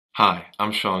Hi,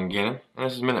 I'm Sean Gannon, and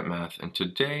this is Minute Math, and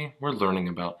today we're learning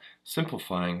about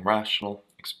simplifying rational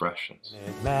expressions.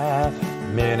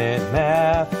 Minute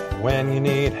Math, when you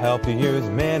need help you use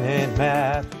Minute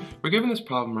Math. We're given this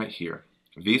problem right here,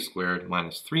 v squared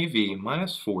minus 3v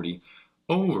minus 40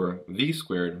 over v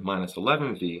squared minus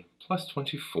 11v plus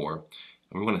 24,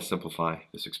 and we want to simplify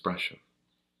this expression.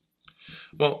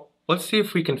 Well, let's see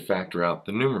if we can factor out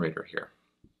the numerator here.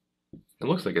 It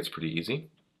looks like it's pretty easy.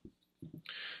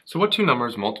 So what two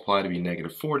numbers multiply to be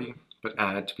negative 40, but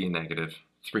add to be negative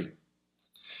 3? And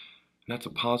that's a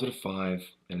positive 5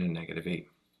 and a negative 8.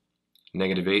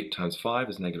 Negative 8 times 5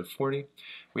 is negative 40.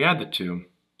 We add the two,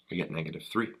 we get negative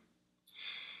 3.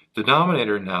 The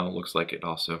denominator now looks like it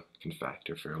also can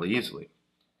factor fairly easily.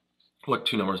 What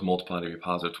two numbers multiply to be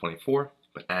positive 24,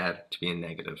 but add to be a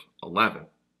negative 11?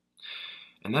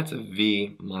 And that's a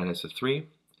v minus a 3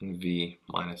 and v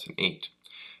minus an 8.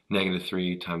 Negative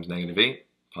 3 times negative 8,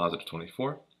 positive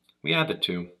 24. We add the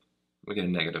two, we get a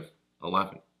negative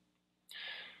 11.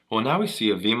 Well, now we see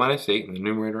a v minus 8 in the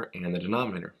numerator and the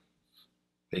denominator.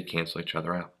 They cancel each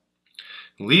other out,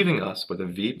 leaving us with a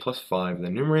v plus 5 in the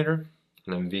numerator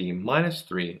and a v minus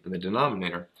 3 in the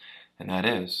denominator, and that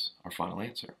is our final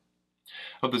answer.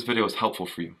 I hope this video was helpful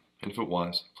for you, and if it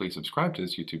was, please subscribe to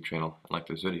this YouTube channel and like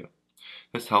this video.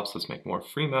 This helps us make more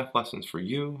free math lessons for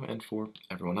you and for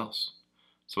everyone else.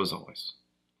 So as always,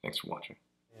 thanks for watching.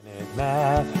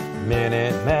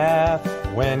 Minute Math,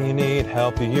 when you need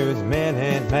help you use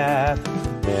Minute Math.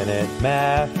 Minute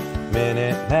Math,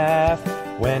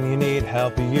 when you need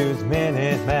help you use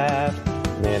Minute Math.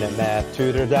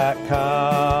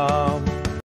 MinuteMathTutor.com